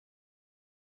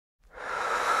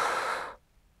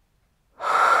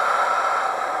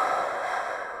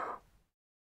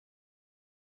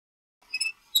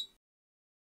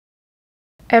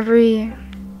Every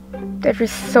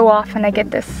so often I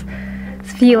get this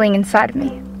feeling inside of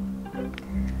me.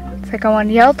 It's like I want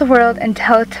to yell at the world and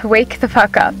tell it to wake the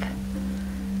fuck up.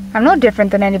 I'm no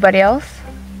different than anybody else.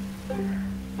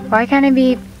 Why can't I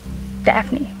be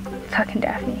Daphne? Fucking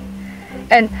Daphne.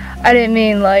 And I didn't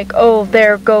mean like, oh,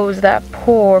 there goes that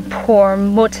poor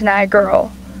Mutanai girl.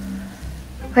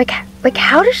 Like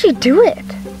how does she do it?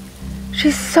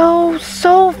 She's so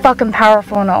fucking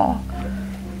powerful and all.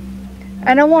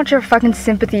 I don't want your fucking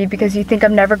sympathy because you think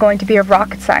I'm never going to be a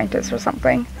rocket scientist or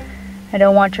something. I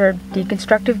don't want your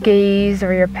deconstructive gaze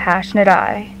or your passionate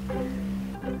eye.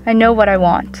 I know what I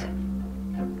want.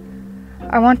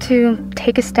 I want to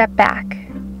take a step back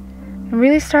and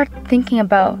really start thinking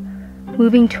about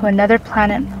moving to another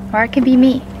planet where I can be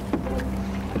me,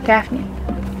 Daphne.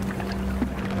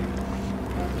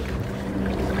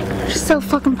 She's so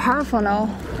fucking powerful and all.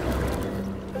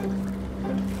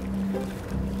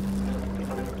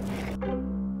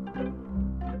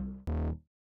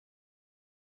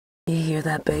 You hear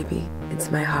that, baby?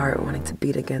 It's my heart wanting to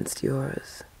beat against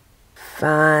yours.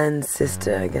 Fine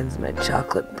sister against my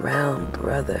chocolate brown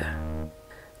brother.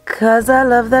 'Cause I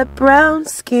love that brown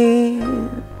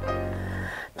skin.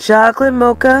 Chocolate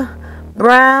mocha,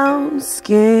 brown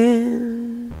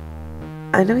skin.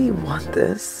 I know you want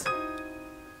this.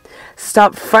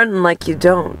 Stop fronting like you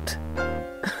don't.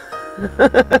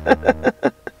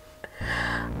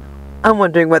 I'm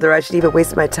wondering whether I should even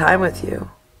waste my time with you.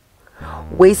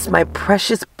 Waste my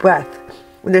precious breath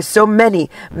when there's so many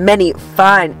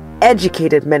fine,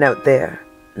 educated men out there.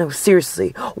 No,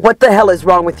 seriously, what the hell is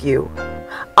wrong with you?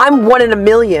 I'm 1 in a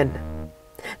million.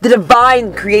 The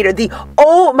divine creator, the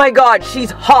oh my god,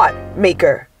 she's hot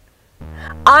maker.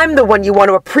 I'm the one you want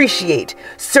to appreciate,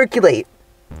 circulate.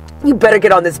 You better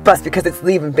get on this bus because it's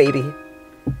leaving, baby.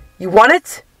 You want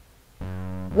it?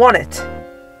 Want it?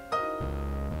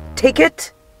 Take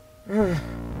it?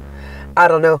 I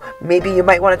don't know, maybe you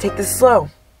might want to take this slow.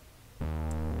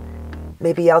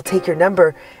 Maybe I'll take your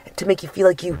number to make you feel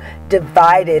like you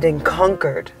divided and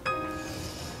conquered.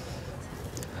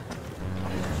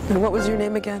 And what was your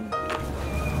name again?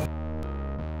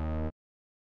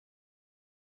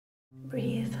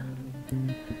 Breathe.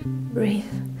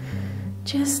 Breathe.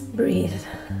 Just breathe.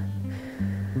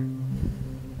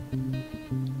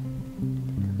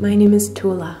 My name is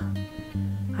Tula.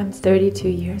 I'm 32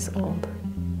 years old.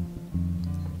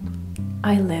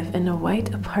 I live in a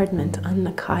white apartment on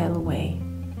the Kyle Way.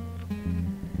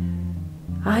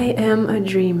 I am a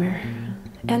dreamer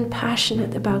and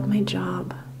passionate about my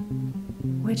job,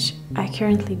 which I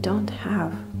currently don't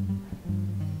have.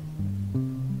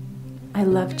 I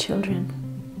love children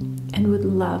and would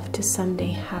love to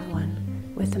someday have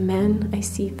one with a man I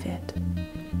see fit.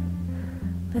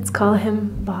 Let's call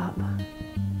him Bob.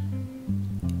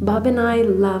 Bob and I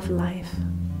love life.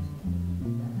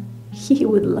 He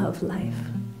would love life.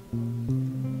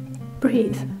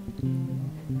 Breathe.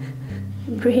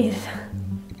 Breathe.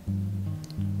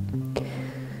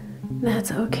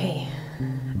 That's okay.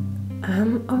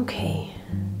 I'm okay.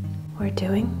 We're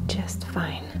doing just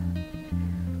fine.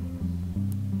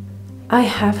 I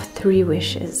have 3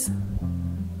 wishes.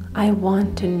 I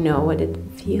want to know what it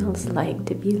feels like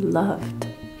to be loved.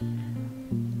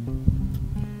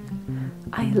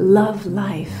 I love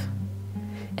life,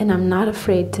 and I'm not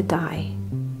afraid to die.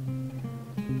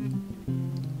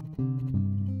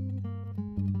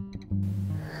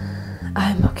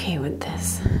 I'm okay with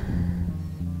this,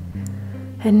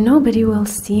 and nobody will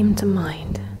seem to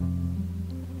mind.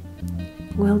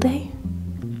 Will they?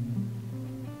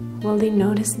 Will they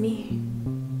notice me?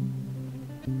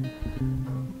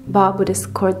 Bob would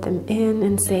escort them in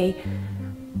and say,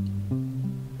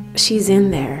 "She's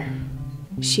in there.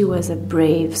 She was a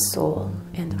brave soul,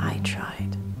 and I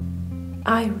tried.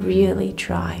 I really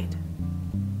tried."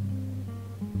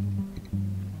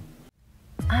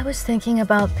 I was thinking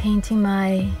about painting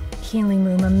my healing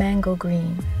room a mango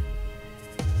green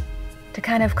to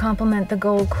kind of complement the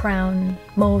gold crown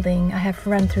molding I have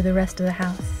run through the rest of the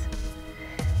house.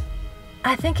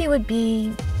 I think it would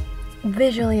be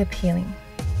visually appealing,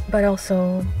 but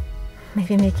also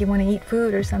maybe make you want to eat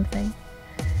food or something.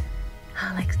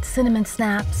 Like cinnamon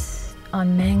snaps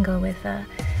on mango with a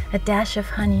dash of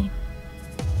honey.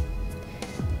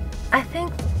 I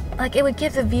think like it would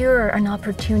give the viewer an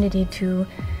opportunity to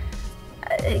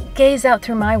gaze out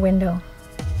through my window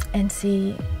and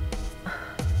see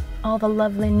all the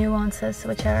lovely nuances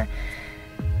which are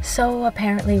so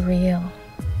apparently real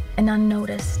and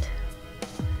unnoticed.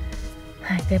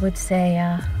 Like they would say,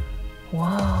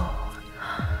 whoa,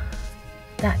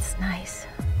 that's nice.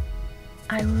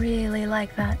 I really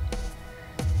like that.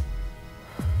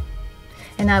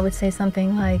 And I would say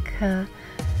something like,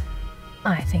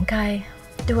 I think I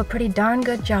do a pretty darn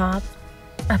good job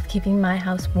of keeping my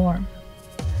house warm.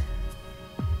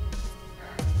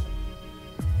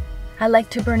 I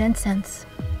like to burn incense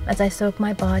as I soak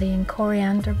my body in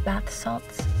coriander bath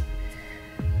salts,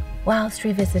 whilst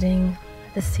revisiting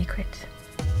The Secret.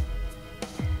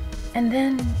 And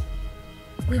then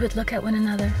we would look at one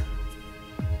another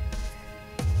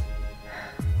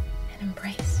and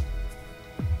embrace.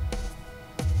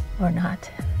 Or not.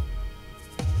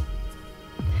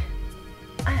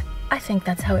 I think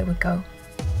that's how it would go.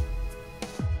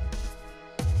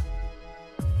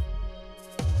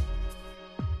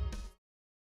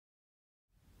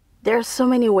 There are so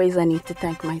many ways I need to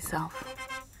thank myself.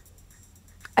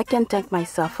 I can thank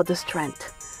myself for the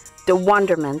strength, the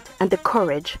wonderment, and the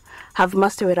courage I've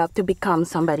mustered up to become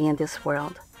somebody in this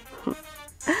world.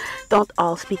 Don't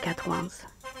all speak at once.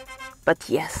 But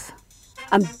yes,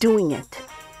 I'm doing it,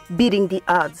 beating the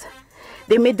odds.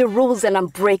 They made the rules and I'm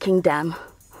breaking them.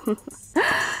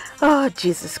 Oh,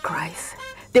 Jesus Christ.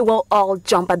 They will all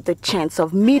jump at the chance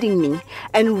of meeting me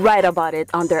and write about it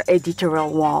on their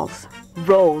editorial walls.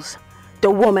 Rose, the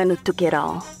woman who took it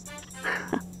all.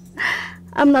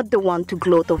 I'm not the one to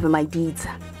gloat over my deeds,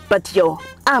 but yo,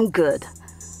 I'm good.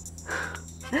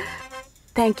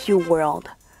 Thank you, world,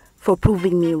 for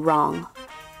proving me wrong.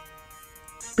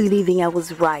 Believing I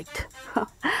was right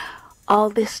all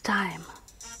this time.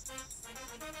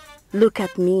 Look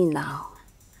at me now.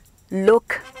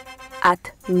 Look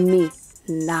at me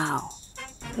now.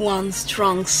 One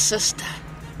strong sister.